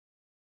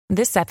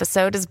This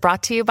episode is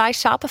brought to you by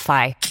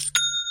Shopify.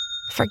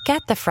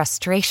 Forget the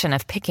frustration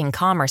of picking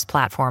commerce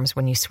platforms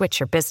when you switch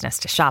your business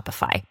to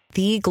Shopify,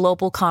 the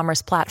global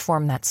commerce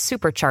platform that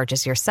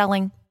supercharges your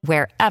selling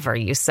wherever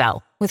you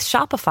sell. With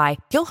Shopify,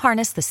 you'll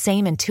harness the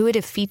same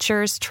intuitive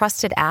features,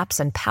 trusted apps,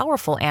 and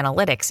powerful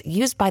analytics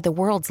used by the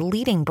world's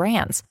leading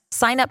brands.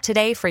 Sign up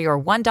today for your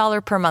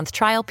 $1 per month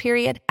trial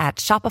period at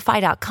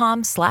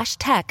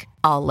shopify.com/tech,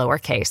 all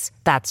lowercase.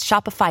 That's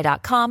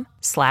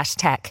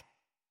shopify.com/tech.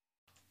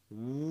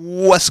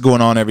 What's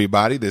going on,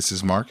 everybody? This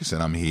is Marcus,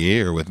 and I'm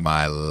here with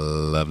my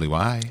lovely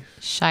wife,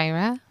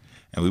 Shira.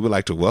 And we would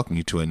like to welcome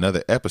you to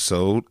another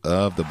episode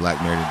of the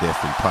Black Married and Debt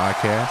Free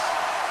Podcast.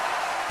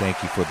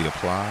 Thank you for the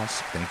applause.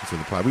 Thank you for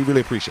the applause. We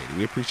really appreciate it.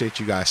 We appreciate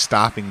you guys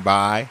stopping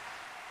by.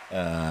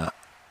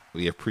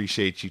 We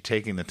appreciate you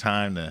taking the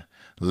time to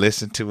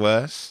listen to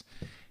us.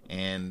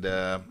 And,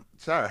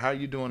 sorry, how are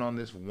you doing on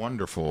this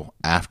wonderful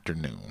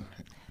afternoon?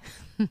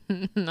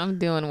 I'm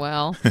doing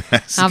well.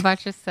 How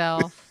about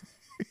yourself?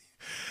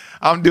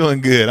 I'm doing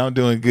good.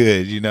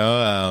 You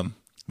know,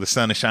 the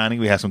sun is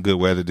shining. We have some good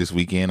weather this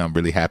weekend. I'm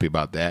really happy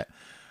about that.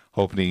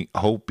 Hoping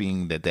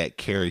that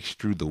carries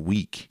through the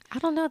week. I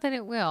don't know that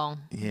it will,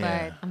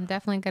 but I'm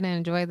definitely going to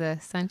enjoy the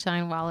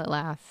sunshine while it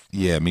lasts.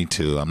 Yeah, me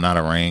too. I'm not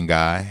a rain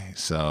guy,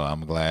 so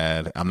I'm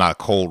glad. I'm not a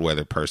cold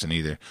weather person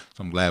either,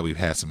 so I'm glad we've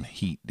had some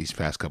heat these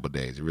past couple of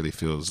days. It really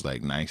feels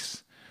like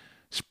nice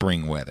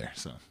spring weather.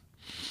 So,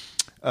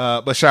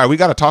 but Shire, we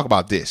got to talk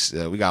about this.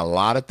 We got a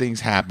lot of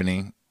things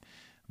happening.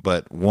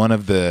 But one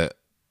of the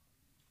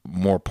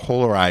more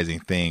polarizing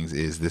things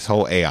is this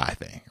whole AI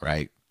thing,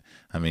 right?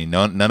 I mean,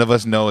 none of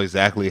us know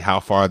exactly how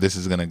far this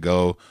is going to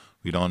go.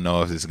 We don't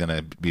know if it's going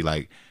to be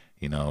like,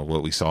 you know,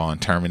 what we saw in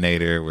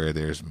Terminator, where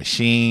there's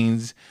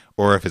machines,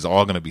 or if it's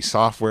all going to be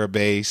software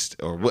based,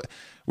 or what.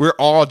 We're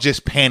all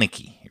just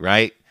panicky,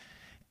 right?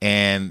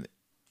 And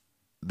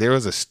there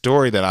was a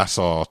story that I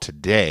saw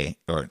today,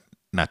 or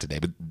not today,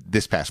 but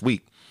this past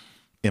week,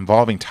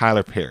 involving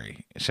Tyler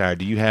Perry. Shire,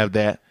 do you have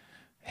that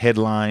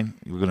headline?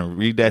 We're going to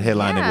read that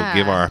headline and we'll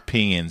give our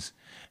opinions,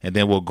 and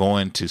then we'll go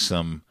into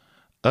some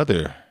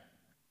other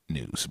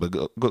news. But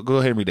go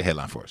ahead and read the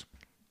headline for us.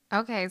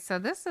 Okay, so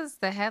this is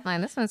the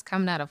headline. This one's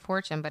coming out of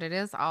Fortune, but it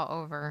is all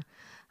over.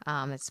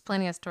 There's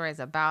plenty of stories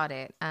about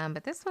it.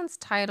 But this one's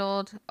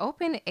titled,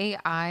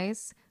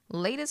 OpenAI's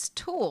latest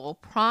tool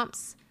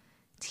prompts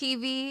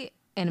TV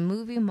and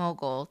movie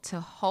mogul to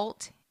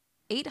halt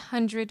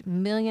 $800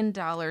 million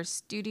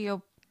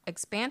studio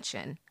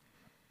expansion.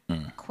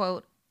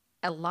 Quote,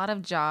 a lot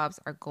of jobs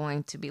are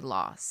going to be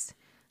lost.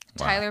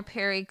 Wow. Tyler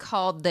Perry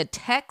called the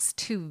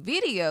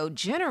text-to-video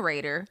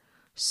generator,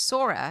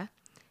 Sora,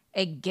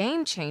 a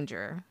game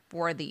changer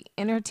for the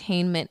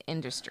entertainment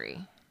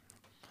industry.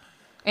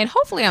 And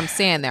hopefully I'm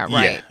saying that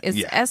right.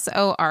 It's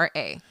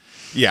S-O-R-A.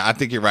 Yeah, I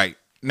think you're right.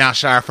 Now,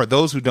 Shire, for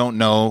those who don't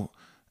know,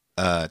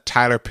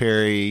 Tyler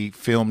Perry,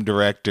 film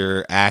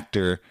director,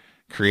 actor,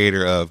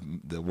 creator of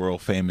the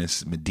world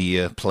famous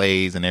Medea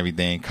plays and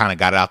everything, kind of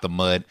got out the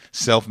mud,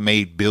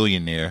 self-made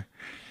billionaire.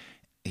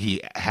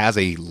 He has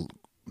a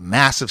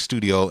massive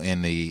studio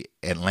in the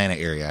Atlanta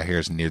area. I hear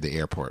it's near the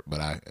airport,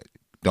 but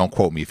don't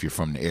quote me if you're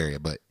from the area.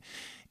 But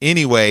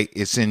anyway,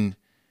 it's in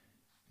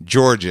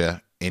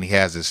Georgia, and he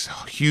has this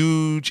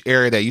huge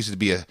area that used to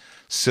be a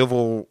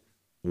Civil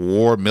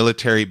War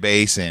military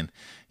base, and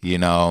you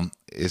know,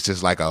 it's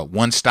just like a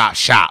one-stop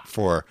shop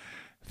for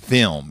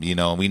film. You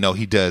know, we know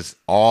he does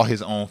all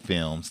his own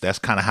films. That's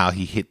kind of how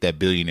he hit that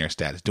billionaire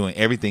status, doing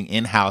everything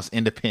in-house,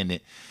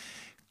 independent,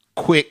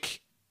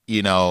 quick,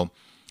 you know.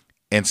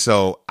 And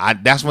so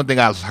that's one thing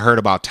I've heard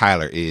about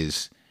Tyler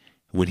is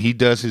when he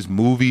does his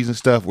movies and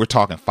stuff, we're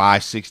talking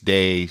 5-6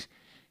 days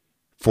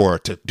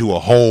to do a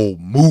whole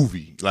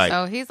movie. Like,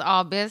 so he's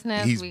all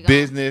business. He's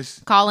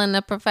business. Calling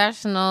the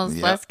professionals.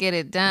 Yep. Let's get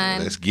it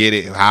done. Let's get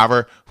it.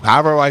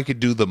 However I could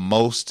do the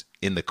most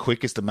in the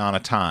quickest amount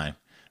of time,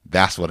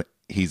 that's what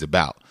he's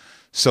about.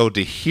 So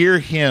to hear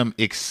him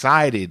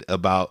excited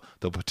about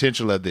the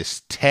potential of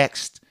this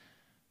text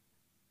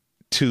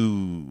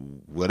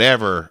to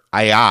whatever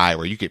AI,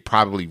 where you could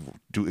probably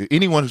do,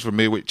 anyone who's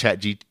familiar with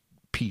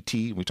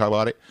ChatGPT, we talk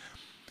about it.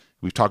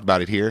 We've talked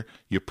about it here.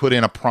 You put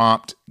in a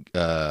prompt,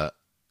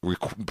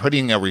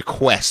 putting a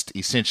request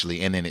essentially,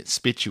 and then it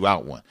spits you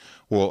out one.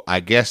 Well, I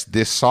guess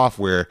this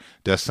software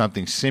does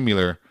something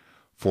similar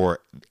for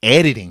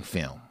editing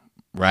film,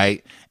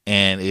 right?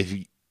 And if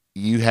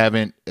you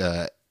haven't,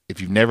 if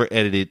you've never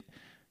edited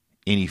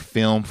any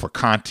film for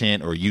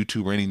content or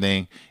YouTube or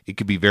anything, it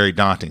could be very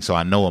daunting. So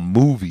I know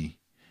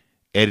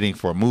editing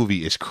for a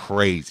movie is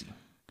crazy.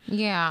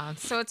 Yeah.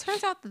 So it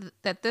turns out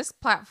that this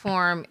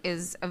platform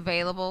is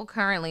available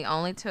currently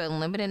only to a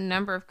limited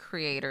number of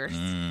creators.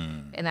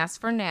 And that's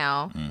for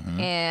now. Mm-hmm.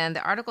 And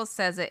the article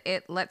says that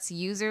it lets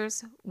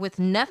users with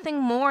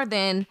nothing more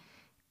than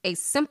a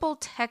simple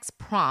text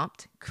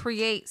prompt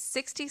create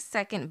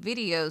 60-second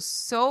videos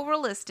so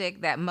realistic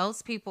that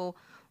most people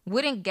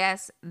wouldn't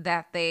guess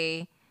that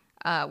they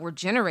were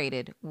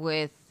generated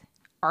with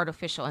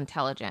artificial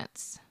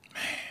intelligence.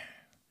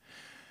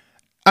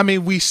 I I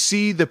mean, we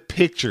see the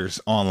pictures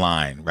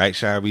online, right,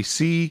 Shire? We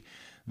see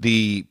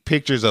the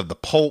pictures of the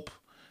Pope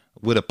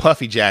with a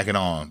puffy jacket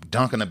on,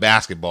 dunking a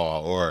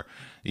basketball, or,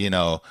 you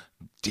know,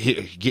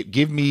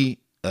 give me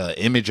an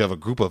image of a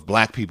group of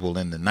black people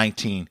in the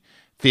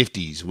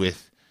 1950s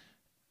with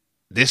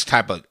this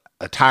type of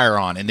attire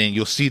on, and then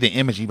you'll see the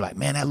image and you'll be like,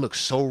 man, that looks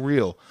so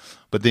real.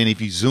 But then if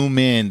you zoom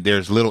in,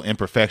 there's little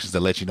imperfections that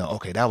let you know,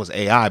 okay, that was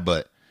AI,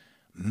 but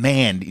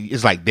man,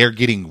 it's like they're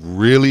getting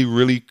really,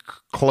 really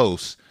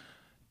close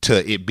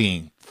to it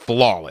being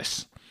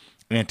flawless.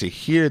 And to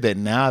hear that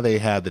now they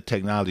have the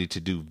technology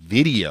to do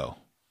video,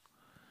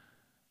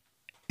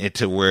 and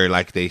to where,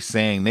 like they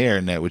saying there,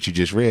 and that what you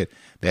just read,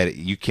 that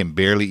you can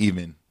barely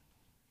even,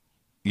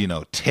 you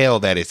know, tell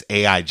that it's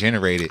AI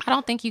generated. I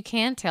don't think you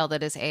can tell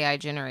that it's AI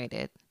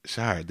generated.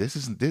 Sorry,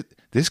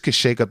 this could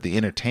shake up the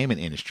entertainment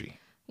industry.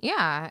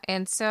 Yeah,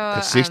 and so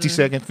A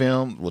 60-second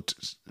film will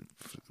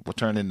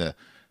turn into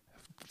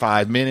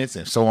 5 minutes,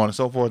 and so on and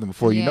so forth. And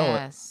before you know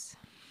it,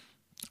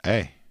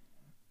 hey,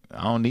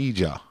 I don't need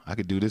y'all. I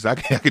could do this. I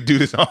could do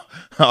this.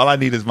 All I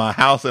need is my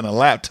house and a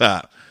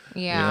laptop.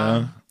 Yeah.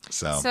 You know?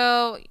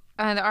 So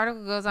the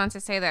article goes on to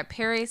say that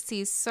Perry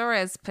sees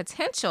Sora's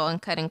potential in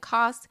cutting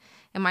costs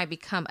and might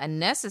become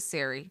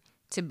unnecessary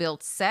to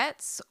build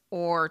sets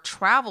or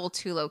travel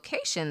to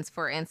locations,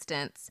 for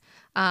instance.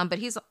 But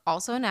he's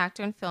also an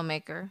actor and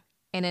filmmaker.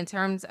 And in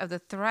terms of the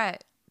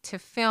threat to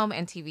film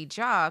and TV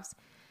jobs,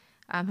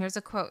 here's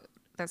a quote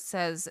that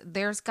says,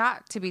 "There's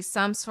got to be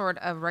some sort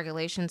of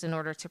regulations in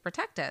order to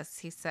protect us,"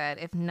 he said.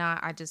 "If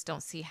not, I just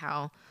don't see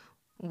how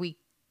we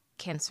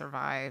can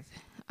survive."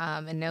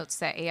 And notes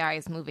that AI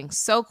is moving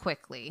so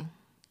quickly.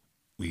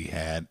 We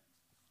had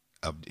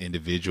an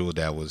individual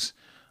that was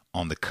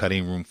on the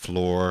cutting room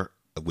floor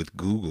with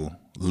Google,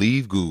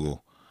 leave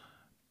Google,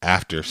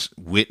 after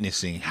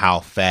witnessing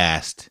how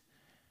fast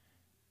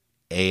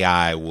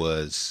AI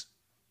was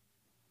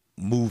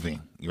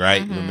moving,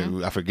 right?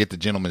 I forget the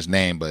gentleman's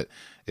name, but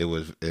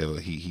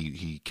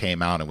he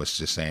came out and was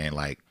just saying,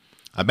 like,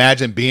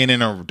 imagine being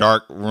in a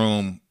dark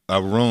room,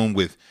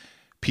 with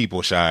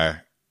people,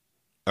 Shire,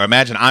 or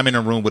imagine I'm in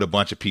a room with a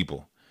bunch of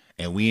people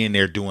and we in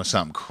there doing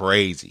something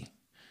crazy,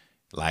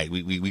 like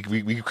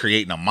we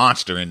creating a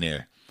monster in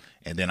there,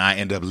 and then I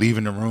end up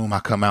leaving the room. I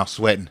come out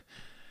sweating.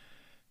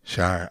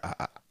 Shire,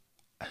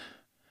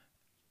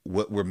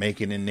 what we're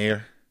making in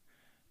there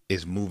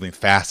is moving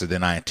faster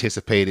than I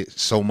anticipated,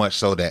 so much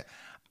so that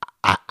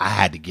I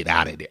had to get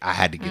out of there. I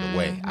had to get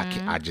away.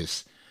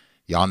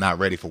 Y'all not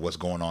ready for what's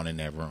going on in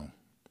that room.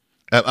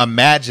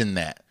 Imagine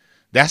that.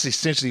 That's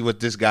essentially what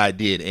this guy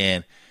did.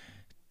 And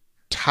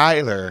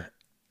Tyler,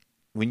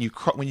 when you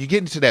get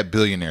into that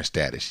billionaire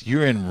status,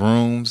 you're in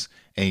rooms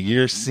and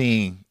you're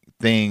seeing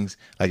things.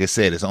 Like I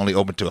said, it's only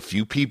open to a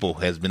few people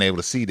has been able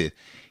to see this.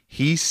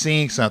 He's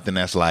seeing something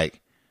that's like,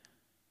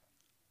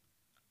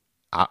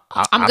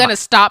 I'm going to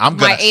stop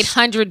my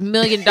 $800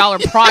 million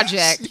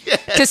project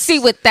to see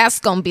what that's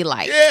going to be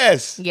like.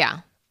 Yes. Yeah.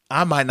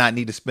 I might not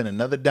need to spend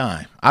another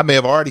dime. I may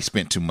have already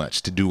spent too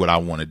much to do what I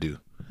want to do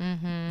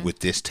with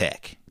this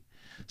tech.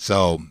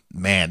 So,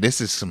 man,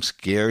 this is some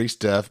scary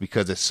stuff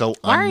because it's so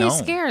unknown. Why are you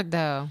scared,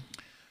 though?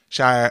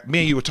 Shire, me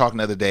and you were talking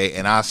the other day,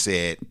 and I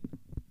said,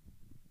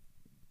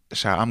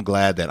 Shire, I'm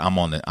glad that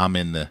I'm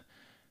in the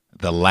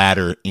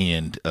latter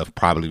end of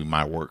probably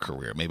my work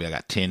career. Maybe I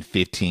got 10,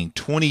 15,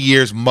 20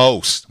 years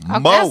most.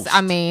 Most.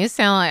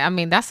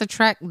 That's a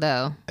trek,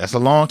 though. That's a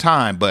long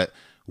time, but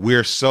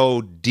we're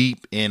so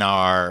deep in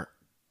our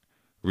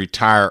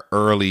retire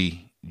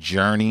early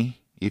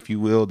journey, if you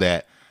will,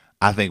 that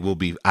I think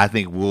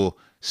we'll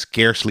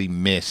scarcely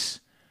miss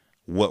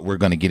what we're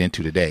going to get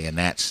into today, and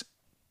that's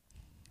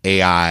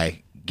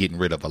AI getting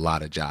rid of a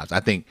lot of jobs. I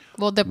think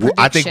we'll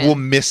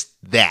miss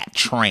that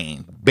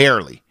train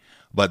barely.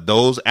 But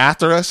those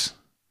after us,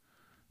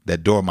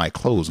 that door might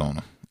close on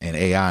them, and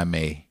AI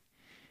may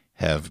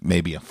have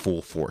maybe a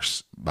full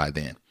force by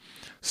then.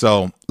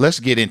 So let's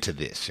get into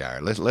this,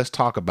 Shire. Let's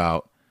talk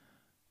about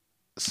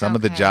some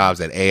of the jobs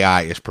that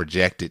AI is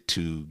projected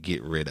to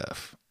get rid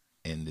of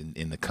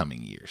in the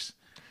coming years.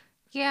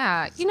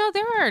 Yeah,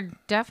 there are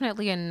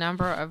definitely a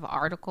number of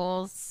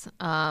articles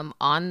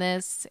on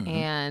this,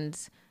 and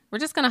we're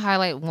just going to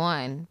highlight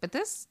one. But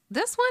this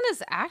one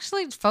is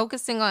actually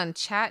focusing on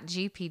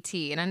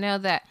ChatGPT. And I know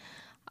that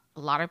a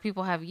lot of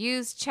people have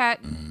used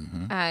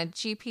GPT.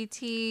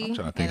 I'm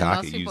trying to think how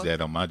I could use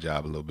that on my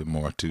job a little bit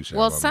more too.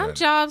 Well, some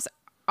jobs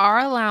are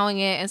allowing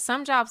it and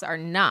some jobs are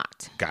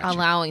not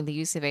allowing the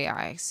use of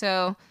AI.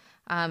 So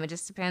it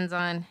just depends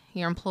on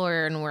your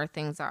employer and where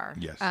things are.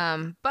 Yes.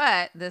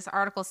 But this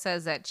article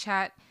says that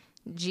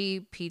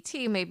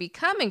ChatGPT may be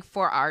coming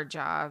for our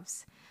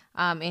jobs.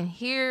 And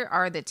here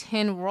are the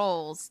 10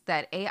 roles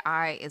that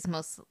AI is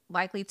most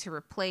likely to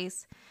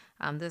replace.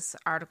 This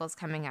article is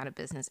coming out of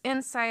Business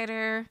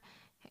Insider,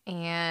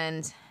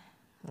 and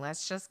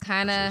let's just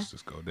kind of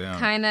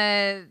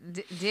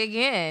dig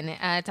in.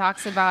 It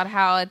talks about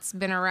how it's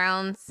been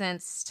around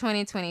since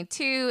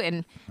 2022,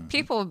 and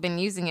people have been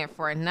using it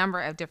for a number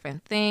of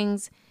different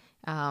things.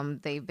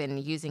 They've been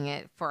using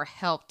it for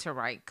help to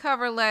write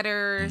cover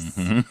letters.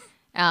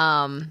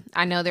 Mm-hmm.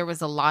 I know there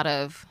was a lot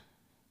of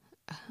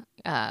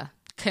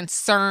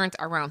concerns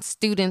around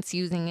students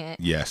using it.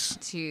 Yes.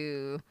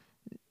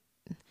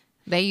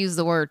 They use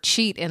the word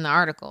cheat in the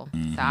article.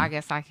 Mm-hmm. So I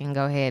guess I can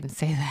go ahead and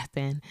say that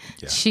then.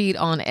 Yeah. Cheat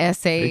on They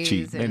essays.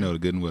 cheat. They know the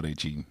good and well they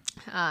cheating.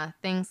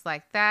 Things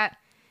like that.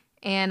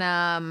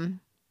 And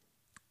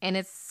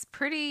it's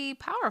pretty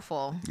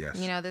powerful. Yes.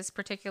 This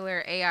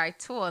particular AI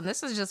tool. And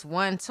this is just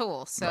one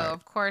tool. So, Right.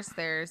 of course,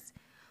 there's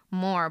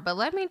more. But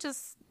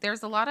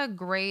there's a lot of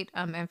great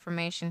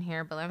information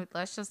here. But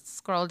let's just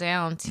scroll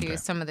down to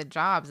some of the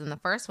jobs. And the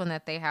first one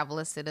that they have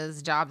listed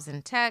is jobs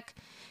in tech.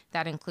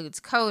 That includes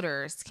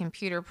coders,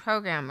 computer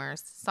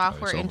programmers,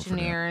 software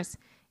engineers,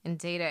 and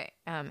data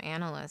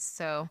analysts.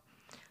 So,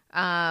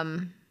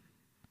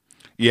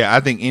 yeah,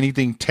 I think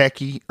anything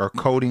techie or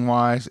coding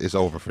wise is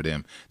over for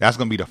them. That's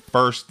going to be the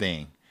first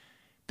thing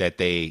that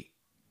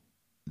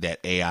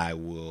AI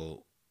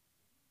will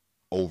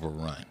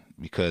overrun,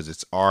 because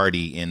it's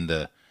already in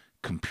the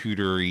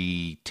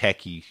computery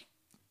techie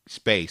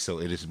space. So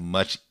it is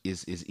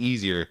is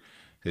easier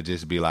to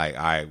just be like,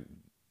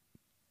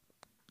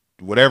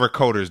 whatever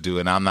coders do,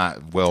 and I'm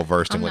not well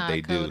versed in what they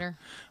do,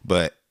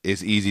 but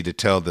it's easy to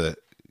tell the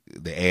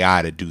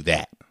AI to do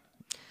that.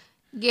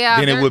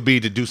 Yeah. Then it would be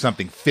to do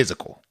something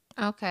physical.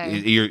 Okay.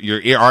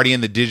 You're already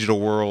in the digital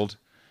world.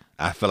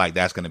 I feel like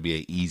that's going to be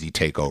an easy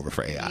takeover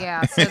for AI.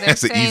 Yeah, so they're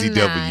that's an easy saying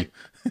W.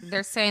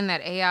 they're saying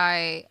that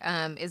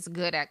AI is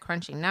good at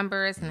crunching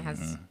numbers and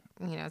has,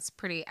 it's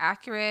pretty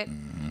accurate.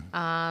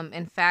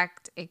 In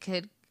fact, it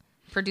could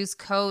produce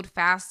code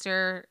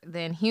faster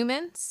than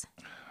humans,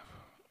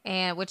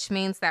 and which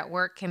means that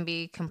work can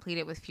be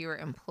completed with fewer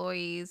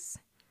employees.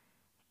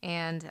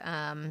 And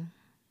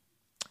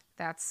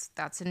that's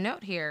a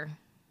note here.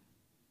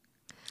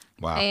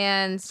 Wow.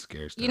 And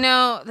Scary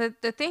stuff.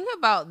 the thing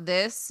about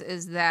this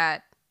is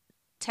that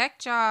tech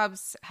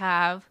jobs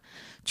have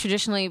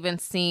traditionally been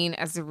seen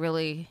as a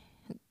really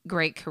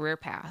great career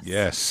path.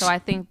 Yes. So I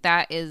think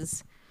that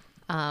is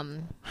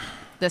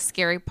the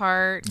scary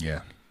part.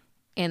 Yeah.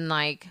 In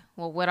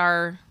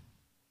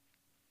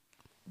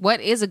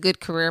what is a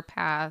good career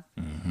path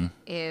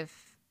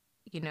if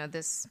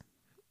this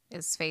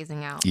is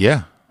phasing out?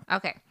 Yeah.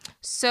 Okay.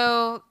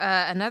 So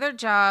another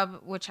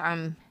job which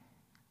I'm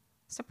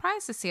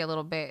surprised to see a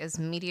little bit is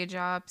media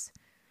jobs.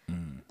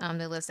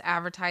 They list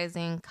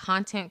advertising,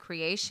 content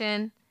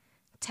creation,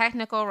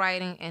 technical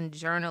writing, and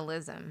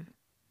journalism.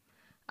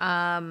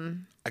 I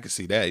can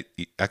see that.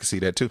 I can see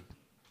that too.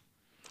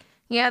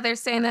 Yeah, they're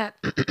saying that,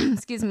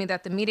 excuse me,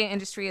 that the media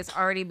industry is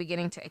already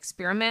beginning to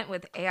experiment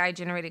with AI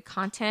generated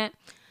content.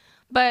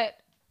 But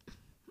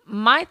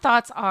my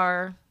thoughts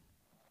are,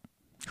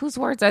 whose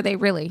words are they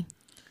really?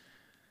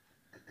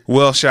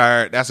 Well,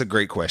 Shire, that's a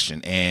great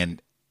question.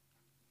 And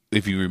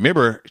if you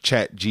remember,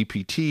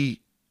 ChatGPT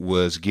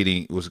was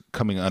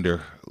coming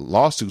under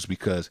lawsuits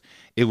because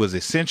it was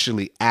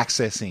essentially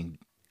accessing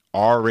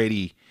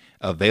already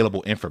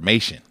available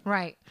information.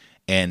 Right.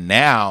 And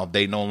now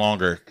they no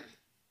longer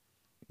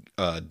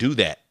do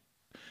that.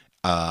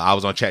 I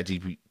was on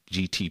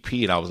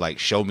ChatGPT and I was like,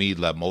 show me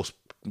the most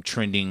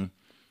trending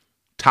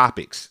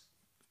topics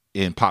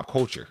in pop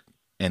culture.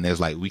 And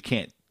there's like, we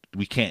can't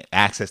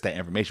access that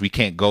information. We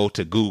can't go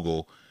to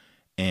Google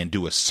and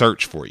do a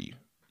search for you.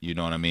 You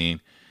know what I mean?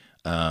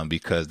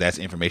 Because that's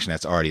information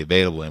that's already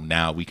available, and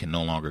now we can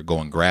no longer go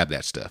and grab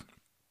that stuff.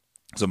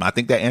 So I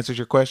think that answers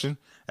your question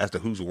as to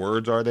whose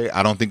words are they.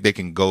 I don't think they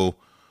can go.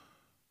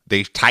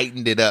 They've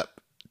tightened it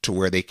up to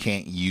where they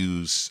can't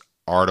use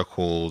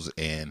articles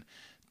and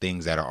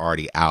things that are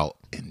already out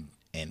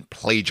and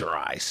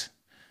plagiarize.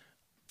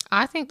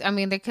 I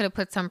mean, they could have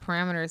put some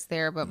parameters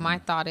there, but my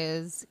thought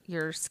is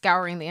you're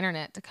scouring the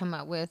internet to come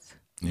up with.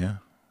 Yeah.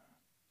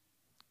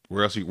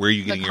 Where are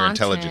you getting your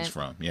intelligence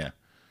from? Yeah.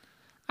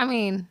 I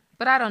mean,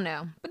 but I don't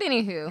know. But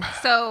anywho,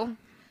 so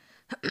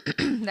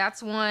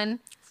that's one.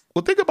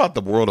 Well, think about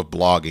the world of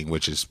blogging,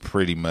 which is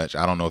pretty much,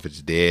 I don't know if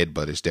it's dead,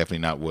 but it's definitely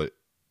not what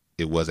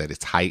it was at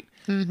its height.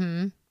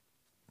 Mm-hmm.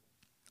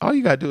 All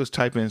you got to do is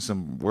type in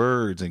some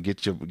words and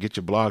get your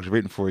blogs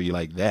written for you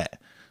like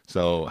that.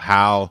 So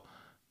how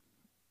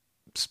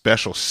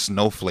special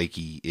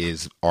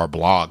snowflakey are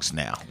blogs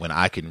now when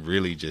I can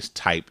really just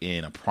type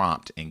in a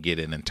prompt and get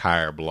an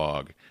entire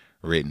blog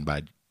written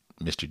by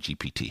Mr.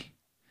 GPT.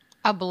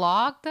 A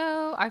blog,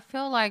 though, I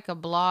feel like a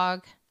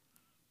blog,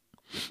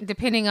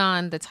 depending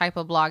on the type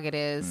of blog it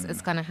is,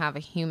 it's going to have a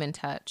human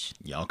touch.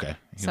 Yeah, okay.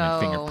 Human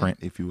fingerprint,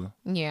 if you will.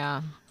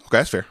 Yeah. Okay,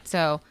 that's fair.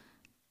 So,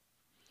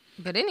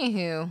 but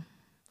anywho,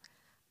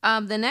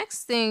 the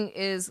next thing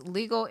is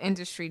legal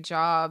industry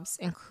jobs,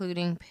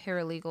 including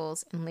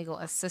paralegals and legal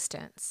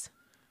assistants.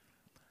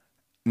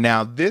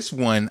 Now, this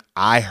one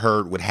I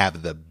heard would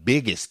have the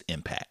biggest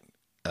impact.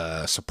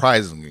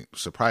 Surprisingly,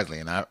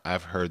 and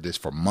I've heard this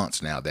for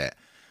months now, that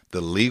the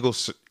legal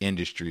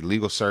industry,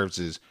 legal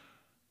services,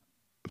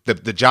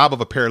 the job of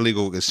a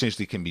paralegal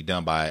essentially can be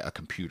done by a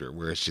computer,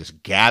 where it's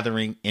just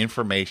gathering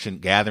information,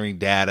 gathering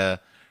data,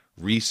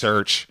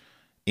 research,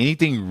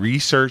 anything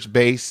research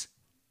based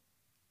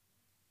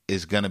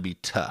is going to be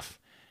tough.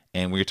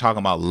 And we're talking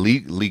about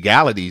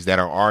legalities that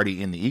are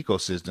already in the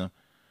ecosystem.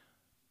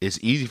 It's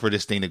easy for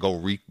this thing to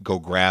go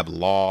grab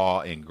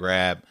law and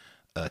grab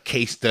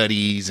case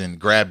studies and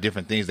grab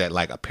different things that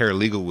like a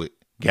paralegal would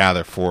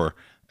gather for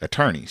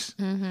attorneys.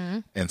 Mm-hmm.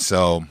 And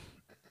so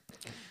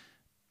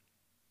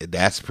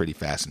that's pretty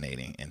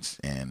fascinating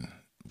and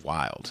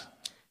wild.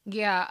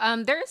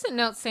 Yeah. There is a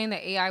note saying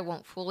that AI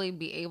won't fully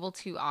be able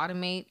to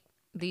automate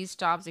these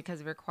jobs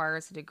because it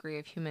requires a degree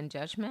of human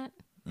judgment.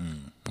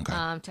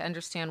 Okay. To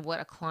understand what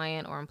a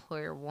client or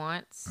employer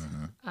wants.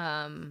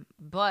 Mm-hmm.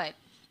 But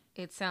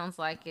it sounds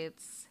like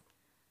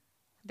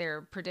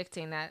they're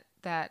predicting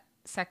that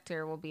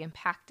sector will be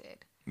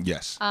impacted.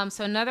 Yes.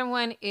 So another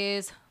one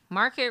is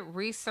market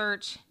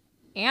research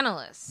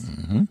analysts.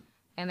 Mm-hmm.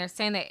 And they're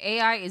saying that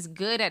AI is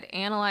good at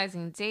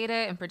analyzing data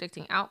and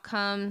predicting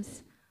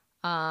outcomes.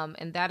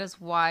 And that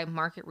is why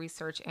market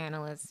research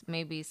analysts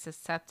may be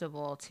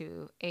susceptible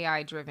to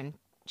AI-driven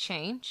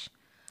change.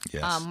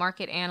 Yes.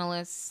 Market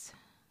analysts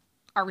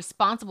are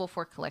responsible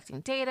for collecting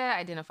data,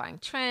 identifying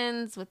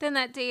trends within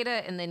that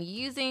data, and then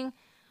using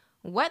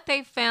what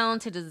they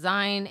found to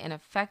design an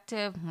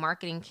effective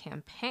marketing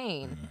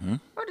campaign mm-hmm.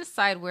 or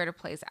decide where to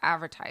place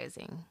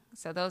advertising.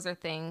 So those are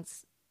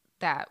things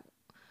that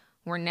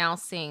we're now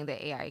seeing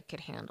the AI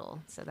could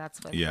handle. So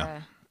that's what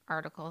the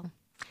article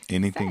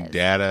anything says.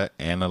 Data,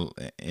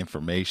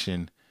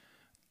 information,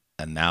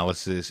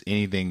 analysis,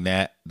 anything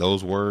that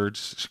those words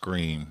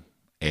scream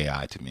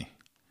AI to me.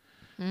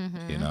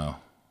 Mm-hmm. You know.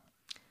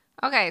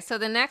 Okay, so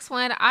the next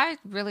one, I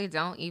really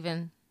don't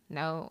even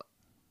know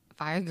if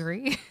I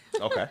agree.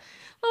 Okay.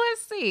 Well,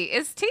 let's see.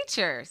 It's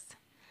teachers.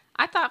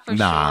 I thought for sure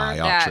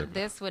that tripping.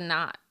 This would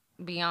not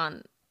be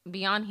on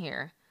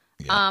here.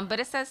 Yeah. But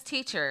it says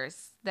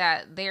teachers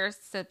that they're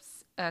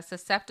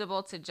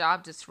susceptible to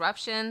job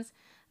disruptions.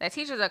 That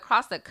teachers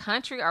across the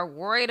country are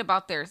worried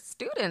about their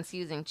students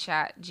using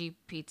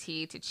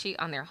ChatGPT to cheat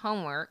on their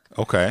homework.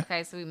 Okay.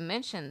 Okay, so we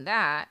mentioned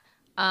that.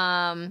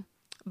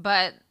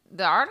 But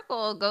the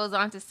article goes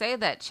on to say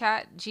that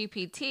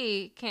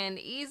ChatGPT can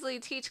easily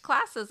teach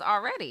classes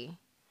already.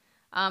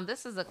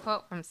 This is a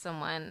quote from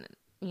someone,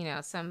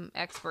 some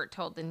expert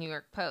told the New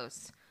York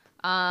Post.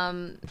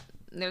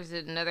 There's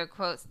another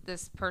quote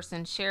this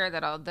person shared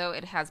that although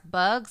it has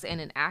bugs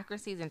and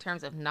inaccuracies in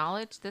terms of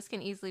knowledge, this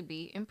can easily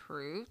be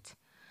improved.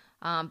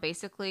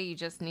 Basically, you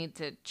just need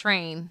to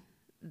train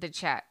the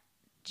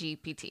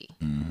ChatGPT.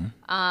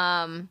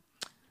 Mm-hmm.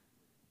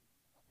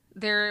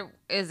 There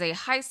is a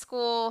high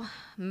school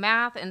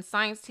math and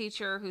science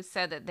teacher who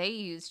said that they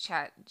use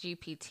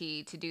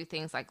ChatGPT to do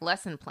things like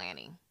lesson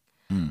planning.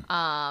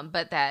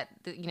 But that,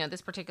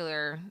 this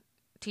particular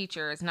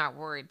teacher is not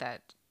worried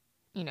that,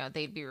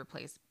 they'd be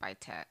replaced by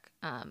tech.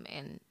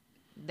 And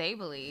they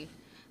believe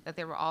that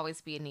there will always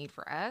be a need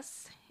for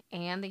us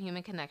and the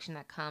human connection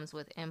that comes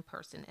with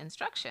in-person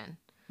instruction.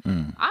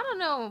 I don't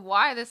know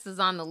why this is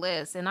on the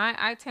list. And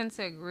I tend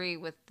to agree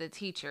with the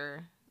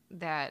teacher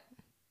that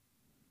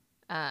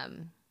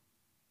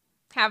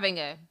having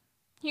a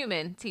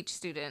human teach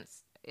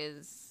students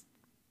is,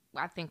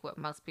 I think, what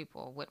most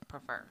people would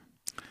prefer.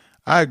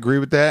 I agree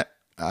with that.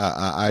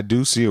 I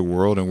do see a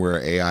world in where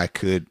AI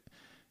could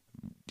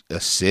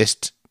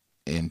assist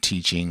in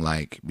teaching,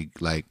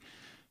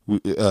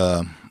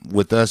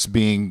 with us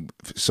being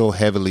so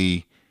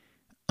heavily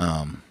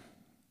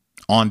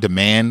on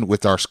demand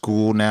with our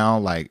school now,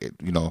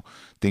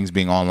 things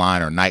being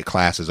online or night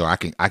classes, or I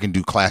can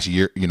do class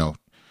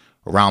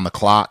around the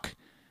clock.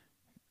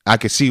 I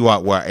could see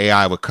where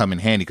AI would come in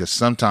handy, because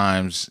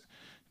sometimes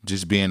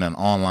just being an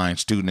online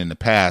student in the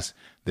past,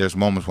 there's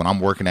moments when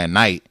I'm working at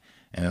night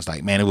and it's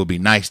like, man, it would be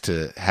nice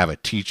to have a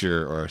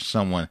teacher or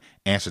someone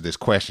answer this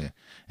question.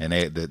 And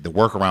the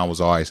workaround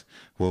was always,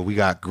 well, we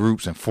got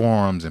groups and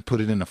forums, and put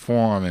it in the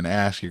forum and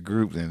ask your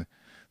groups. And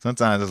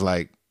sometimes it's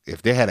like,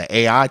 if they had an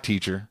AI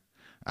teacher,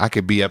 I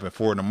could be up at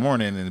 4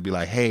 a.m. and be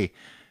like, hey,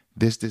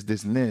 this,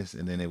 and this.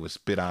 And then it would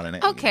spit out an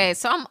answer. Okay,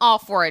 so I'm all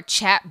for a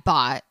chat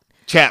bot.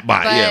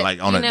 But,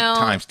 on a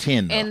times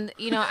 10. Though. And,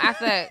 at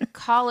the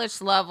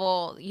college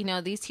level,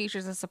 these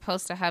teachers are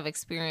supposed to have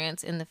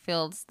experience in the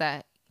fields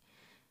that,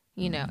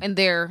 in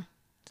their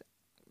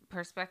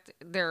perspective,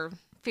 their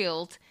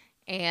field,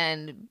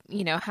 and,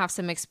 have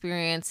some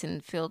experience in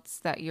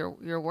fields that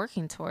you're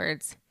working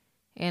towards.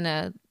 And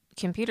a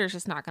computer's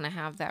just not going to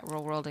have that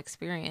real world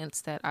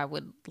experience that I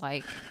would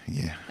like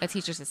a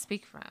teacher to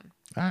speak from.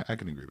 I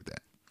can agree with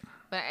that.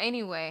 But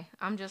anyway,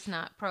 I'm just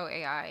not pro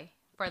AI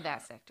for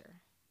that sector.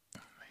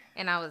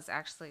 And I was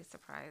actually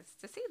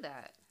surprised to see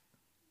that.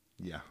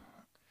 Yeah.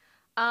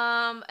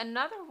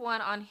 Another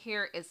one on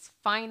here is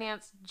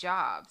finance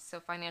jobs. So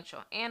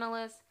financial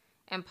analysts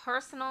and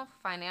personal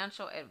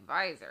financial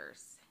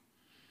advisors.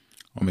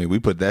 I mean, we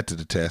put that to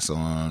the test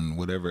on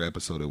whatever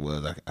episode it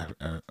was.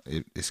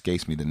 It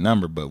escapes me the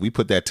number, but we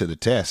put that to the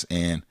test,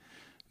 and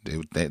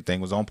that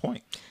thing was on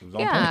point. It was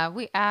on point.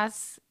 We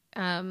asked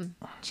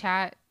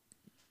Chat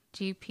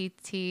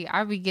GPT.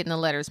 I'll be getting the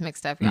letters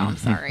mixed up, y'all. I'm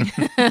sorry.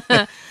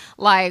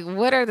 Like,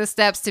 what are the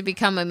steps to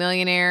become a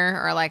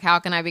millionaire? Or like, how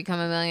can I become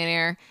a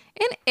millionaire?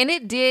 And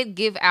it did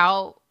give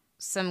out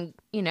some,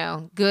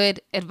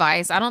 good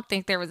advice. I don't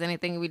think there was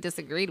anything we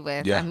disagreed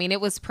with. Yeah. I mean,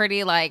 it was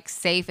pretty like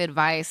safe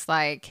advice,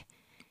 like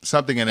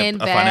something a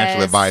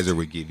financial advisor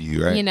would give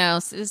you, right?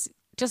 It's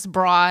just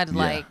broad,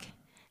 like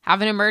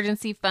have an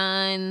emergency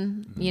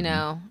fund.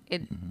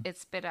 It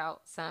spit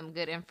out some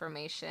good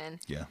information.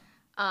 Yeah.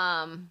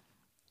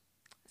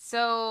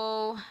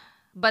 So,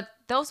 but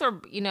those are,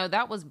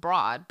 that was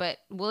broad, but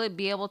will it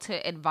be able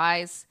to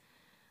advise,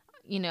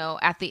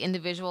 at the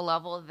individual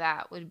level?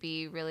 That would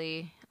be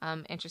really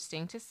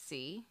interesting to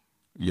see.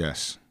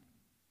 Yes.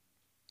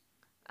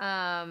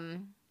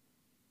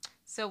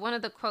 So one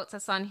of the quotes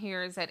that's on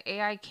here is that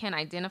AI can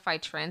identify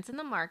trends in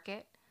the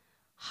market,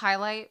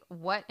 highlight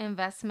what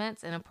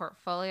investments in a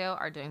portfolio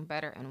are doing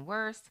better and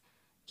worse,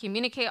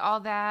 communicate all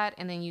that,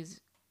 and then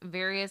use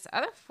various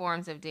other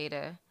forms of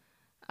data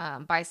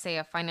by, say,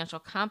 a financial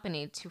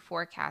company to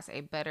forecast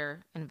a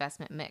better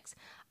investment mix.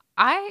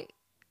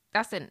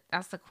 That's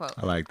the quote.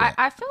 I like that.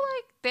 I feel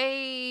like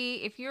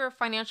if you're a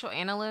financial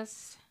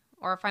analyst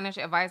or a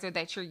financial advisor,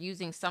 that you're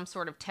using some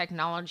sort of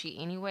technology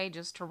anyway,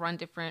 just to run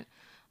different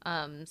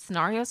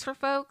scenarios for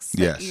folks.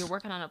 Yes. You're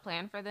working on a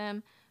plan for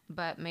them,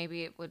 but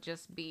maybe it would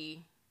just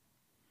be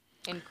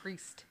an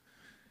increased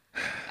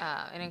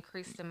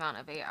amount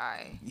of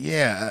AI.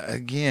 Yeah.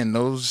 Again,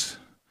 those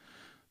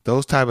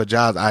type of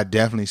jobs, I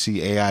definitely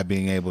see AI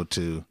being able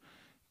to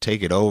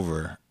take it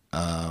over.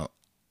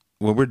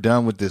 When we're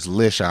done with this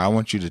list, I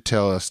want you to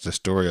tell us the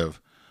story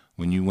of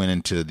when you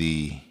went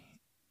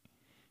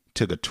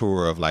took a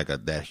tour of like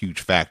that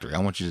huge factory. I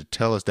want you to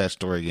tell us that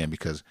story again,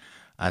 because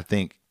I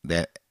think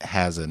that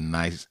has a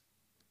nice.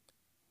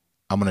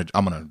 I'm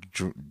gonna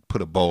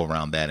put a bow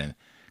around that and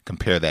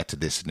compare that to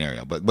this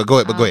scenario. But go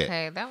ahead.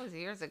 Okay, that was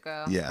years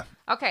ago. Yeah.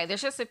 Okay,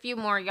 there's just a few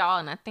more, y'all,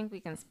 and I think we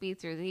can speed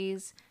through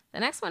these.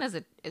 The next one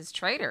is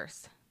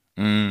traders.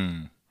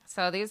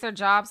 So these are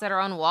jobs that are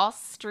on Wall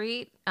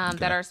Street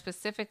that are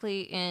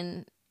specifically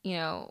in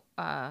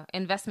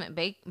investment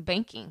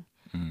banking.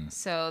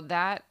 So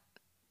that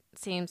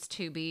seems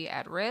to be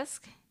at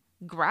risk.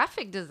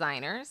 Graphic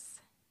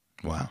designers.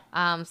 Wow.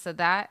 So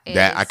that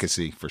I could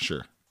see for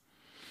sure.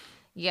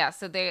 Yeah.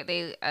 So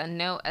they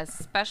know a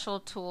special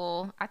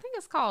tool. I think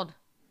it's called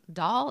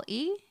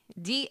DALL-E,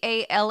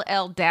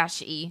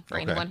 DALL-E for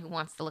anyone who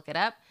wants to look it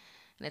up.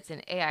 And it's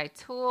an AI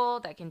tool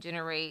that can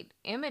generate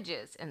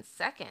images in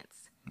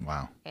seconds.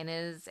 Wow. And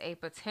is a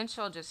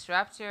potential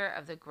disruptor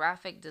of the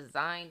graphic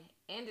design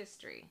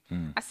industry.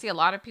 I see a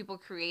lot of people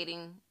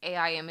creating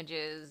AI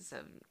images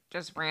of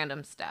just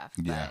random stuff.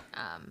 Yeah.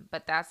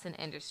 But that's an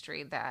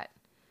industry that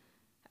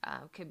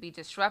could be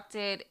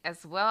disrupted,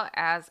 as well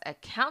as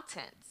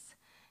accountants.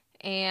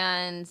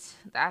 And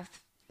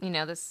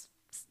this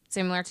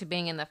similar to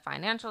being in the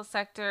financial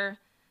sector.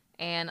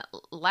 And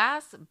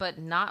last but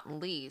not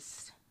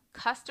least,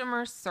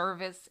 customer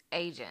service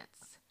agents.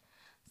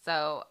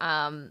 So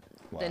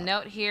the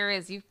note here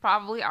is you've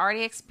probably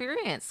already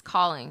experienced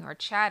calling or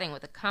chatting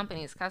with a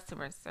company's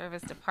customer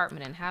service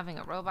department and having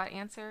a robot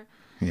answer.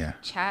 Yeah.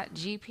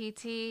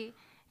 ChatGPT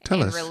Tell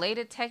and us.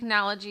 related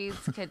technologies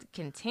could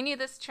continue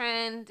this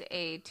trend.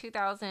 A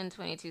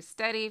 2022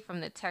 study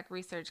from the tech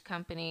research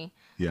company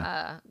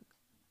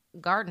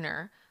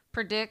Gartner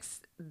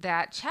predicts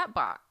that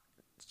chatbots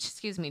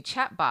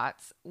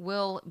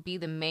will be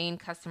the main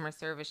customer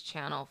service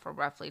channel for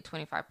roughly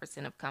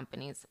 25% of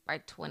companies by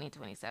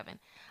 2027.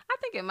 I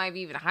think it might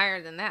be even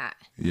higher than that.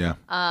 Yeah.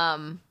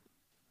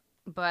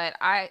 But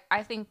I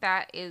think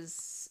that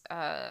is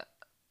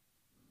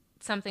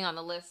something on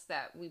the list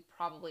that we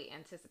probably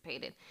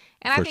anticipated.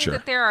 And I think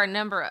that there are a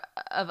number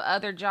of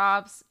other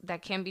jobs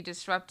that can be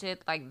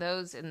disrupted, like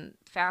those in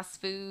fast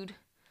food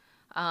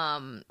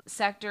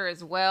sector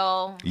as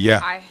well. Yeah.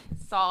 I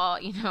saw,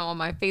 on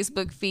my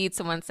Facebook feed,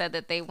 someone said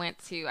that they went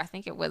to, I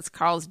think it was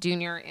Carl's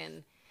Jr.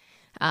 and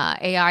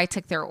AI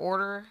took their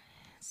order.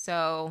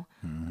 So,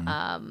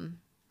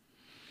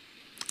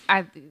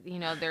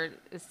 there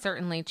is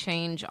certainly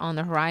change on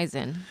the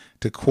horizon.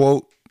 To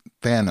quote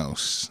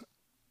Thanos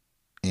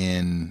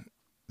in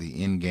the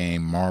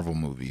Endgame Marvel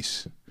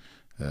movies,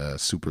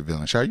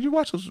 supervillain. Shari, you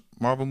watch those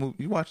Marvel movies?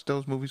 You watch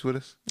those movies with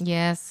us?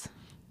 Yes.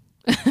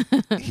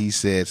 He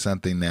said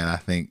something that I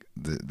think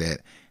that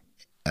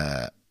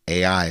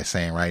AI is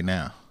saying right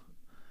now.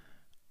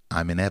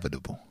 I'm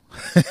inevitable.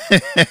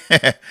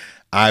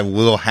 I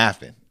will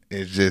happen.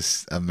 It's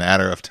just a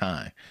matter of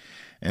time.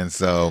 And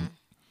so,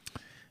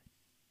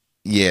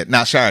 yeah.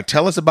 Now, Shari,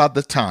 tell us about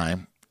the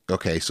time.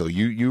 Okay, so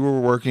you were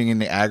working in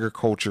the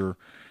agriculture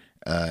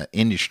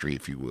industry,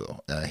 if you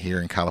will, here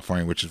in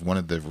California, which is one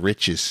of the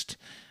richest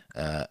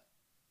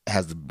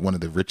one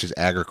of the richest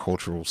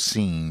agricultural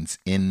scenes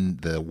in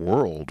the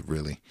world,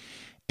 really.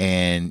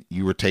 And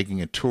you were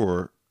taking a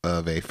tour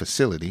of a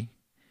facility.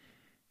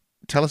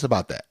 Tell us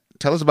about that.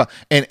 Tell us about,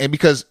 and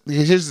because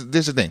here's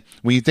the thing.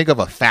 When you think of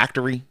a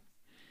factory,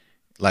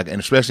 like, and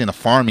especially in the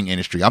farming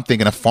industry, I'm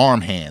thinking of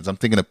farm hands. I'm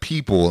thinking of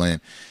people,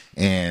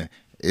 and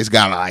it's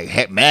got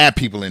like mad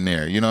people in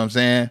there. You know what I'm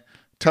saying?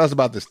 Tell us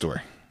about this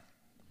story.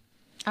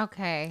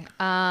 Okay.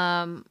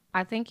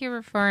 I think you're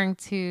referring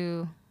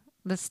to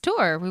this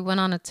tour. We went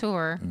on a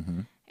tour,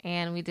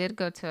 and we did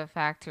go to a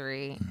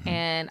factory,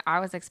 and I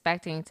was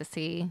expecting to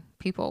see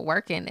people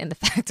working in the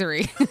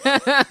factory.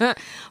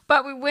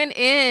 But we went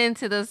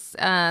into this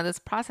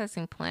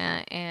processing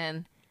plant,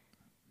 and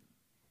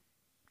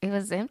it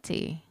was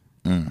empty.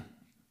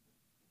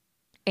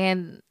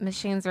 And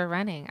machines are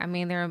running. I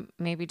mean, there are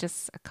maybe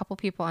just a couple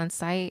people on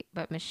site,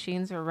 but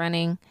machines are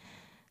running.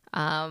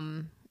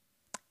 And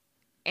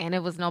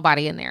it was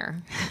nobody in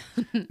there.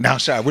 Now,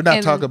 Shai, we're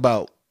not talking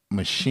about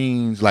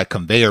machines like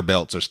conveyor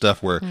belts or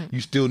stuff where you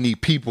still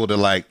need people to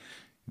like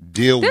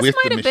deal with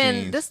the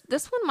machines.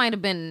 This one might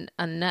have been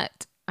a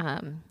nut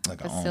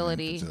like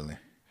facility.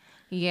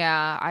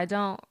 Yeah, I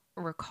don't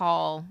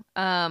recall,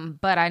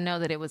 but I know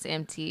that it was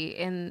empty.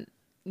 And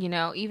you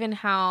know, even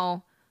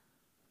how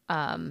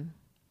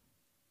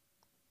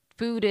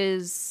food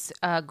is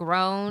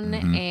grown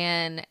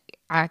and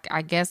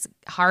I guess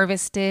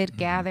harvested,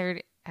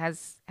 gathered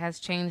has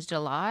changed a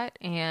lot.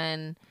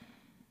 And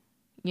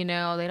you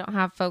know, they don't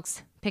have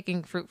folks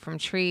picking fruit from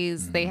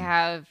trees. They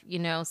have, you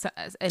know,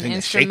 an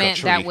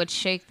instrument that would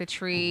shake the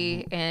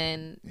tree,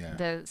 and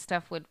the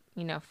stuff would,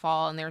 you know,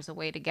 fall, and there's a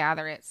way to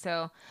gather it.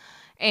 So,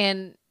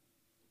 and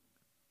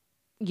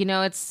you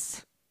know,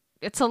 it's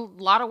a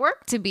lot of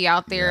work to be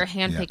out there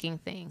hand picking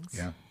things.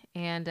 Yeah.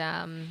 And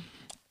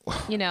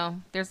you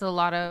know, there's a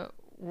lot of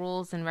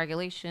rules and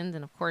regulations,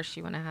 and of course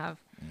you want to have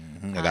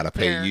I gotta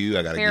pay you,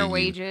 I gotta fair give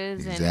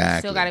wages, you. And you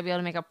still got to be able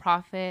to make a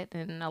profit.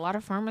 And a lot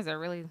of farmers are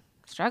really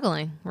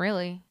struggling,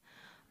 really.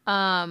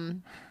 But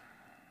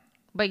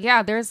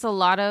yeah, there's a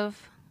lot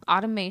of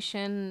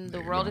automation.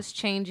 The world is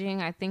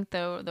changing. I think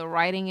the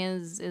writing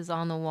is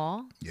on the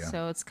wall. Yeah.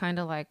 So it's kind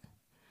of like,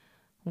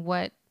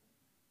 what,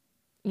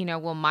 you know,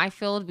 will my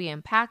field be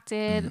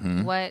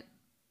impacted? What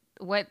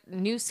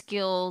new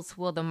skills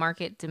will the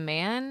market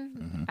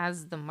demand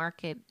as the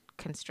market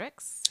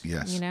constricts?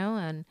 Yes. You know,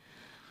 and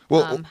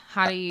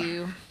how do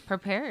you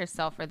prepare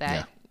yourself for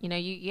that? Yeah.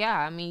 You know,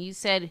 I mean, you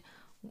said,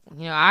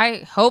 you know, I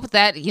hope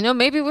that, you know,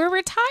 maybe we're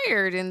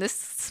retired and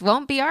this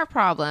won't be our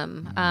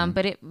problem.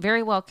 But it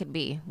very well could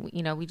be.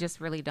 You know, we just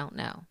really don't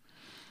know.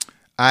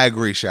 I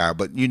agree, Shire.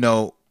 But, you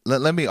know,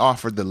 let me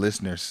offer the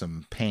listeners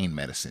some pain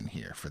medicine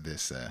here for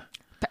this.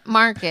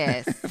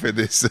 Marcus. For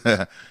this,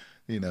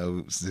 you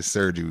know, this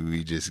surgery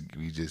we just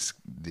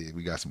did.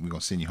 We're going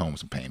to send you home with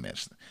some pain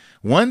medicine.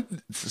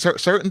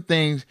 Certain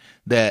things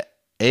that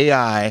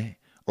AI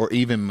or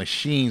even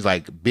machines,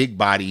 like big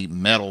body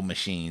metal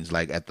machines,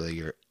 like at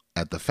the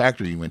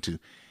factory you went to,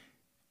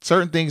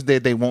 certain things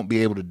that they won't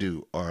be able to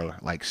do are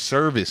like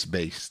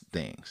service-based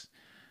things.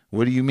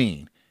 What do you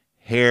mean?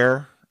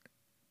 Hair,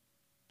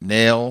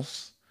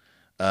 nails,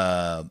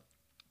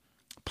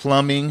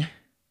 plumbing,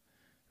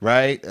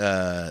 right?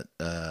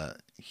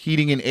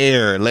 Heating and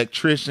air,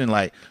 electrician,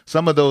 like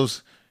some of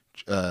those,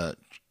 I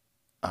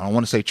don't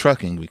want to say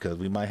trucking because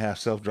we might have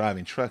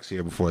self-driving trucks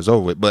here before it's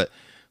over with, but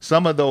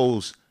some of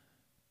those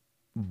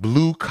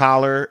blue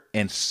collar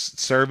and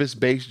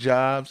service-based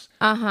jobs,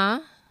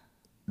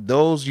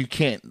 those you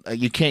can't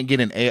get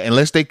an AI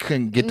unless they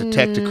can get the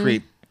tech to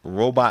create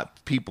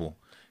robot people.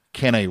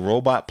 Can a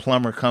robot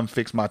plumber come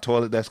fix my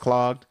toilet that's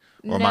clogged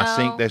or my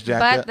sink that's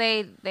jacked up?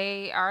 But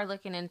they are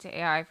looking into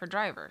AI for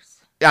drivers.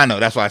 Yeah, I know.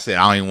 That's why I said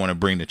I don't even want to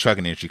bring the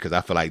trucking industry because I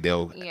feel like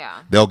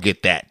they'll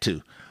get that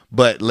too.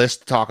 But let's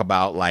talk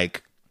about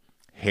like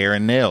hair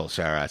and nails,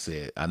 Shire. I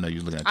said. I know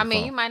you're looking at your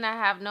phone. You might not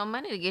have no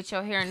money to get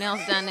your hair and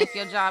nails done if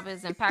your job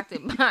is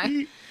impacted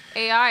by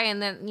AI.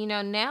 And then, you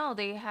know, now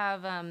they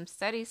have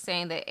studies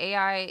saying that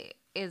AI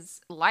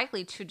is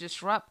likely to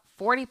disrupt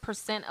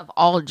 40% of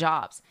all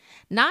jobs.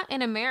 Not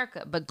in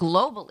America, but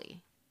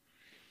globally.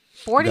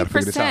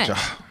 40%.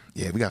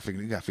 Yeah, we got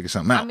to figure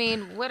something out. I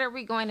mean, what are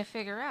we going to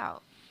figure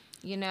out?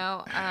 You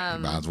know,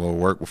 might as well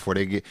work before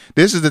they get.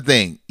 This is the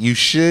thing. You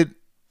should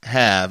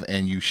have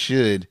and you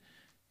should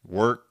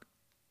work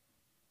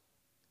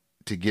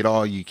to get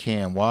all you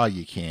can while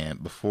you can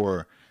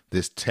before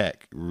this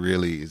tech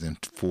really is in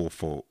full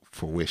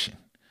fruition.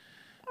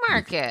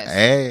 Marcus.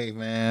 Hey,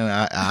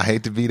 man, I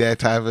hate to be that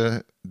type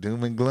of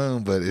doom and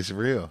gloom, but it's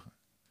real.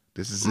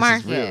 This is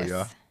real,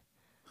 y'all.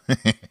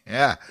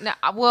 Yeah. No,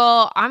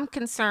 well, I'm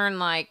concerned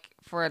like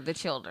for the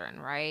children,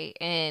 right?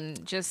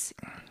 And just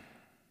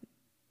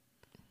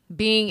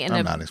being in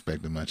I'm not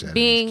expecting much out of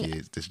these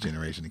kids, this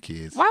generation of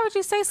kids. Why would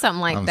you say something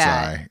like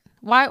that? I'm sorry.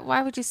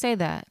 Why would you say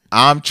that?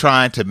 I'm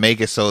trying to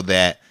make it so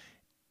that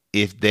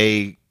if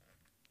they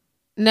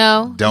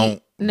don't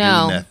do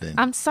nothing.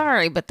 I'm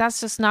sorry, but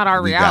that's just not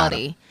our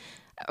reality.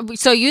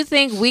 So you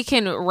think we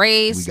can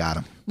raise? We got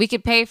them. We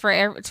could pay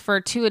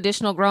for 2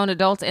 additional grown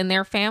adults and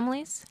their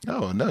families?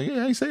 Oh, no.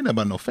 Yeah, I ain't saying nothing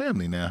about no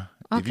family now.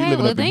 If you're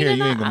living up in here,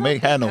 you ain't going to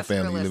have no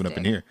family living up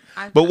in here.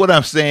 But what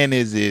I'm saying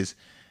is,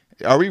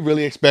 are we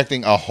really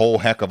expecting a whole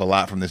heck of a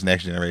lot from this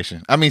next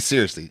generation? I mean,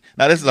 seriously.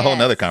 Now, this is a whole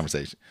nother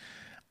conversation.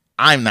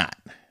 I'm not.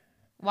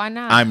 Why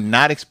not? I'm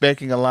not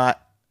expecting a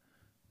lot,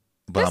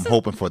 but This I'm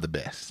hoping for the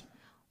best.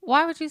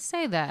 Why would you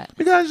say that?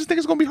 Because I just think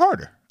it's going to be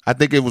harder. I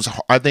think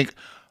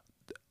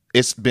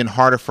it's been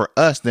harder for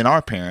us than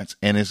our parents,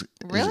 and it's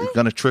Really?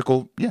 going to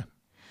trickle. Yeah,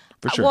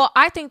 for sure. Well,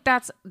 I think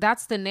that's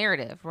the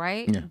narrative,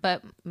 right? Yeah.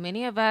 But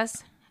many of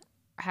us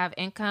have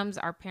incomes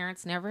our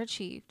parents never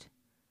achieved.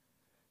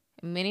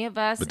 Many of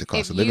us, But the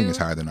cost of living is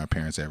higher than our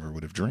parents ever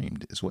would have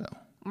dreamed as well.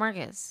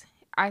 Marcus,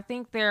 I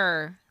think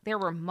there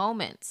were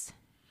moments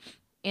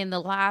in the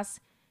last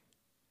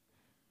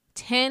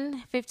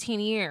 10, 15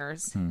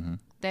 years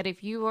that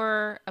if you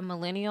were a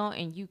millennial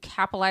and you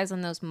capitalize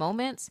on those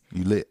moments,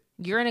 You lit.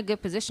 you're in a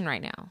good position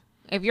right now.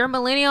 If you're a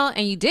millennial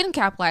and you didn't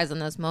capitalize on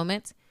those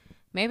moments,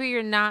 maybe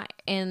you're not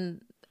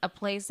in a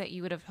place that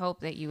you would have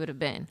hoped that you would have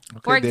been.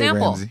 For Dave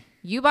example, Ramsey.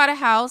 you bought a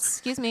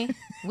house,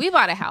 we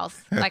bought a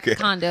house, like a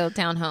condo,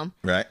 townhome,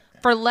 Right.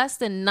 for less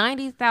than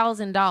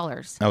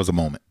 $90,000 That was a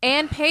moment.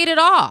 and paid it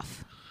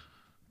off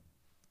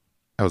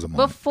That was a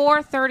moment.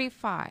 before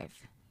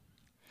 35.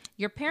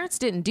 Your parents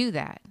didn't do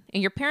that,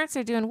 and your parents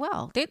are doing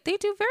well. They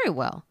do very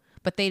well,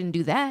 but they didn't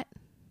do that.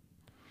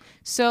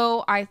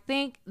 So I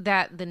think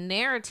that the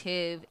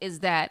narrative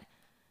is that,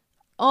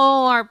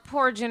 oh, our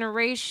poor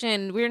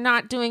generation, we're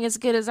not doing as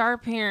good as our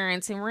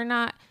parents, and we're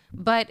not.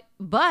 But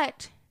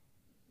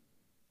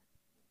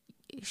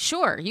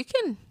sure, you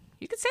can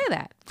say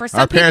that. For some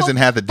Our parents people- didn't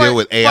have to deal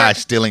with AI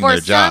stealing their For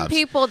some jobs.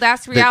 people,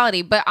 that's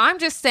reality. But I'm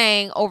just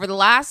saying, over the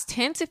last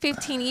 10 to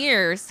 15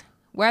 years,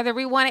 whether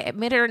we want to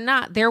admit it or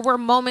not, there were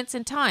moments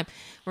in time.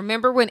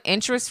 Remember when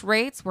interest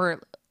rates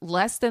were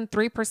less than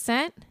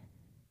 3%?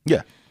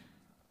 Yeah.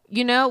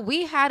 You know,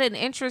 we had an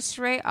interest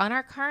rate on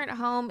our current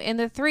home in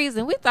the 3s,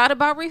 and we thought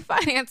about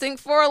refinancing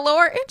for a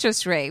lower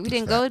interest rate. We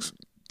didn't go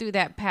through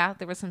that path.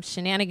 There were some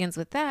shenanigans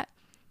with that.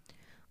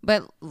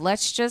 But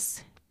let's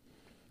just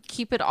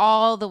keep it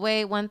all the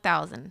way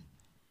 1,000.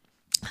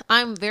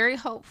 I'm very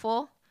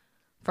hopeful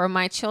for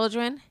my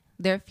children.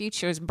 Their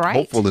future is bright.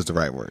 Hopeful is the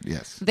right word.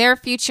 Yes. Their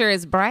future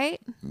is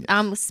bright.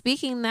 I'm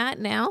speaking that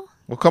now.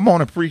 Well, come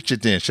on and preach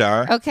it then,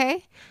 Shara.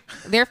 Okay.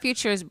 Their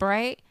future is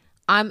bright.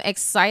 I'm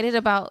excited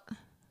about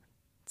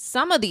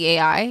some of the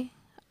AI,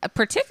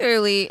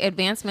 particularly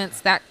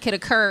advancements that could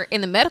occur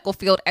in the medical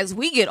field as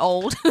we get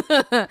old.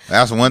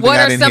 That's one thing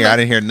I didn't hear. I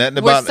didn't hear nothing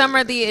about some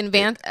of the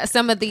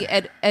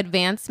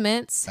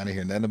advancements. I didn't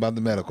hear nothing about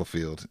the medical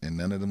field and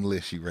none of them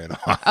lists you read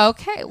off.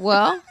 Okay,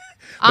 well,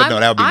 no,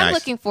 that would be I'm nice.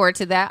 looking forward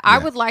to that. I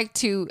would like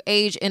to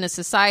age in a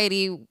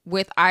society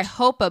with, I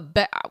hope,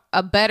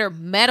 a better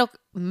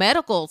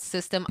medical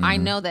system. I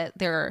know that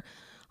there are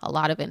a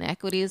lot of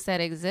inequities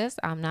that exist.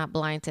 I'm not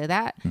blind to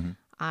that.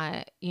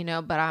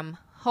 But I'm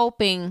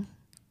hoping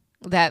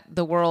that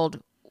the world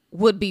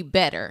would be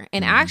better.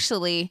 And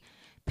actually,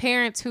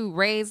 parents who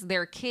raise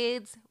their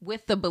kids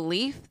with the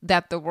belief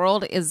that the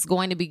world is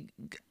going to be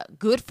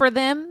good for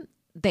them,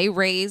 they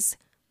raise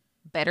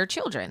better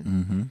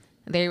children.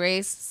 They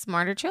raise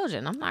smarter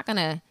children. I'm not going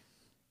to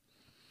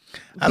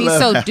be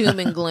so doom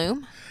and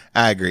gloom.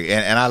 I agree.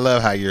 And I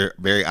love how you're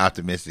very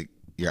optimistic,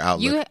 your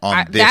outlook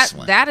on this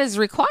one. That is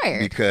required.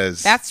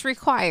 Because that's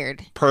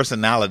required.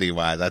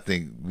 Personality-wise, I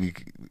think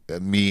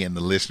me and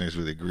the listeners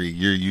would agree.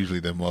 You're usually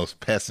the most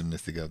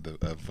pessimistic of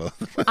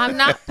both. I'm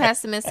not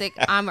pessimistic.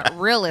 I'm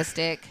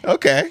realistic.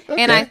 Okay.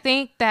 And I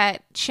think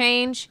that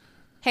change,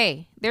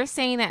 they're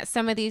saying that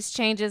some of these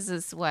changes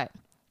is what?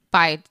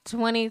 By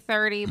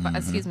 2030,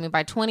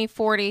 by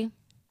 2040,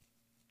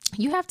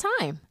 you have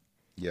time.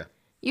 Yeah.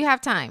 You have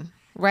time,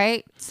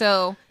 right?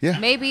 So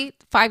maybe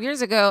 5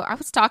 years ago, I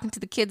was talking to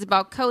the kids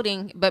about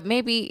coding, but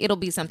maybe it'll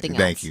be something else.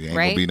 Thank you. Ain't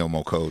right? gonna be no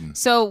more coding.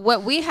 So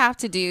what we have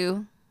to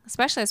do,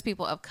 especially as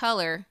people of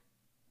color,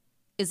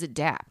 is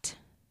adapt.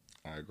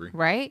 I agree.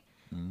 Right?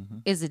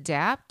 Is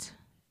adapt.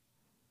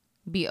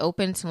 Be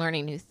open to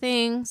learning new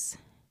things.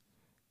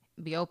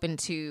 Be open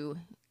to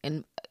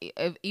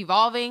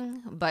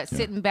evolving, but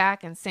sitting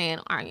back and saying,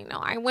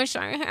 I wish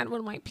I had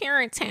what my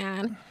parents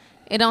had.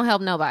 It don't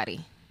help nobody.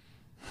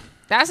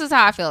 That's just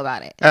how I feel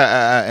about it.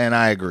 And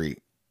I agree.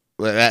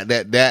 Well,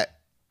 that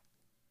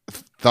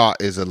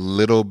thought is a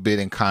little bit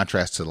in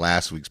contrast to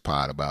last week's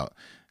pod about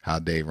how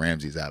Dave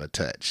Ramsey's out of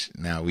touch.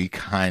 Now we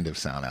kind of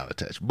sound out of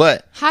touch,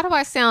 but how do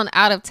I sound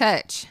out of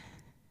touch?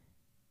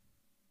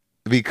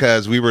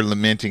 Because we were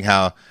lamenting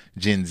how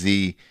Gen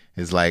Z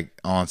is like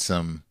on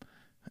some.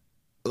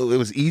 It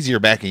was easier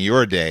back in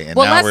your day, and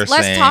now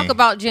let's talk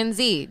about Gen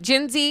Z.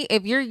 Gen Z,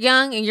 if you're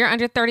young and you're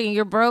under 30 and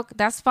you're broke,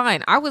 that's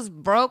fine. I was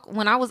broke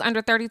when I was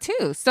under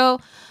 32, so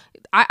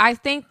I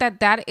think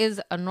that is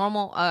a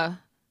normal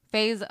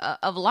phase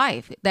of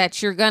life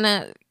that you're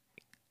gonna,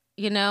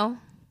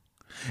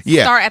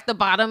 start at the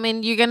bottom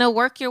and you're gonna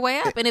work your way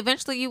up, and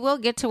eventually you will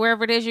get to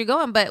wherever it is you're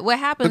going. But what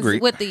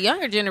happens with the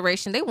younger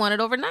generation? They want it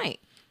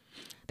overnight.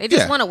 They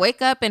just want to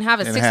wake up and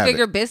have a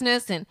six-figure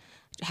business and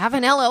have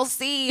an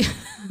LLC.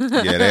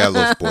 Yeah, they're a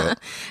little spoiled.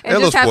 And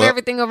just have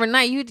everything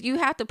overnight. You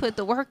have to put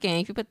the work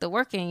in. If you put the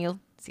work in, you'll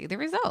see the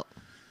result.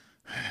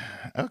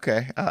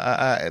 Okay,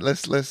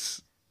 let's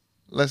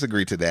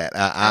agree to that.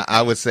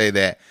 I would say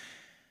that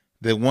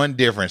the one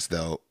difference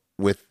though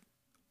with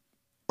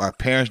our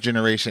parents'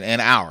 generation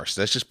and ours.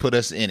 Let's just put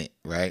us in it,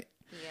 right?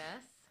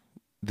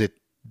 Yes.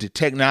 The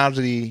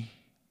technology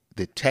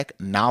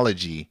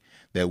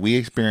that we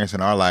experienced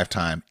in our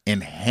lifetime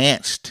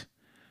enhanced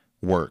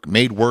work,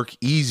 made work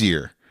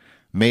easier,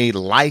 made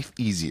life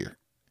easier.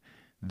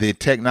 The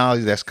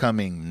technology that's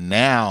coming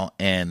now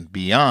and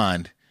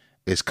beyond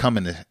is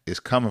coming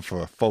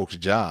for folks'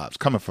 jobs,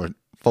 coming for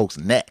folks'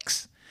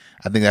 necks.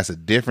 I think that's a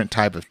different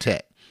type of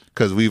tech,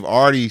 because we've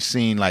already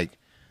seen like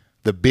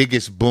the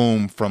biggest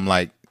boom from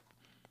like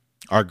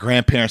our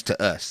grandparents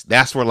to us.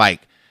 That's where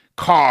like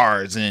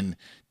cars and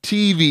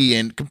TV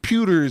and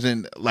computers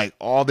and like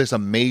all this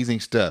amazing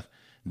stuff.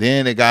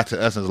 Then it got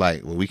to us and was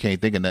like, well, we can't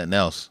think of nothing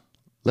else.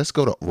 Let's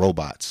go to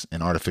robots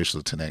and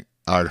artificial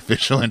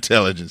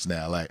intelligence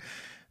now. Like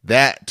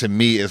that to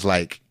me is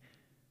like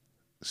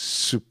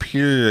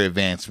superior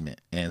advancement.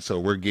 And so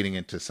we're getting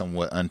into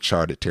somewhat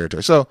uncharted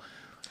territory. So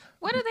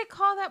what do they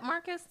call that,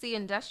 Marcus? The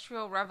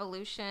Industrial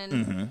Revolution?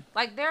 Mm-hmm.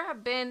 Like there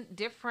have been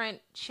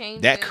different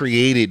changes. That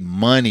created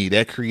money,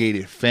 that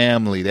created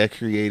family, that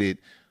created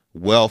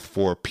wealth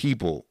for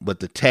people.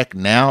 But the tech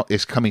now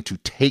is coming to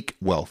take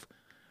wealth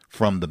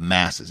from the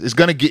masses. It's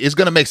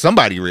gonna make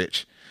somebody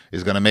rich.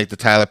 It's gonna make the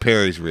Tyler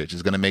Perrys rich.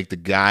 It's gonna make the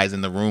guys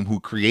in the room who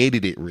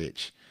created it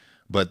rich.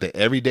 But the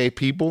everyday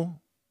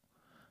people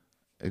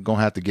are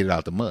gonna have to get it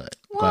out the mud.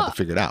 Gonna have to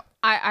figure it out.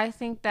 I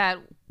think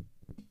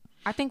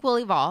we'll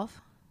evolve.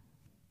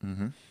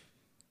 Mm-hmm.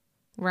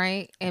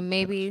 Right? And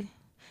maybe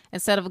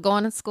instead of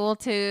going to school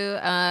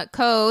to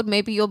code,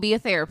 maybe you'll be a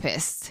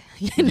therapist.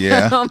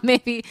 Yeah.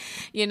 Maybe,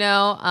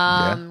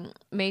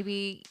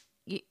 maybe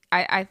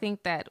I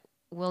think that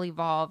we'll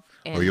evolve.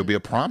 Or you'll be a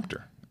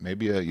prompter.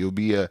 Maybe you'll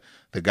be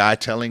the guy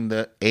telling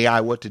the AI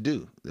what to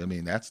do. I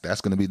mean, that's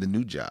going to be the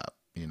new job,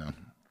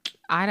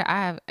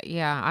 I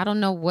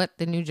don't know what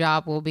the new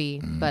job will be,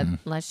 but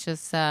let's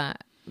just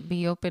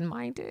be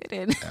open-minded,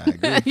 and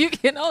you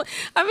can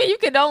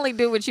only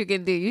do what you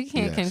can do. You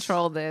can't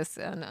control this,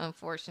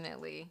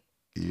 unfortunately.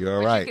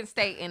 You're right. You can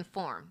stay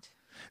informed.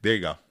 There you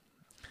go.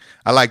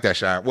 I like that,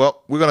 Shire.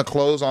 Well, we're going to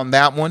close on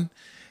that one.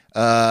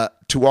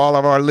 To all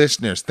of our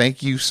listeners,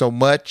 thank you so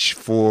much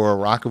for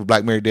rocking with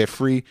Black Married Debt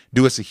Free.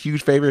 Do us a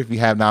huge favor if you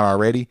have not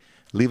already.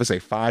 Leave us a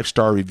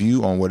 5-star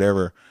review on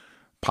whatever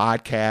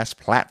podcast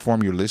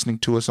platform you're listening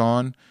to us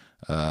on.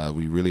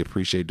 We really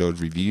appreciate those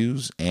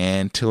reviews.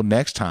 And till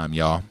next time,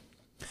 y'all,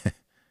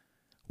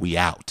 we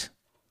out.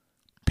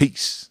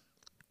 Peace.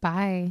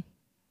 Bye.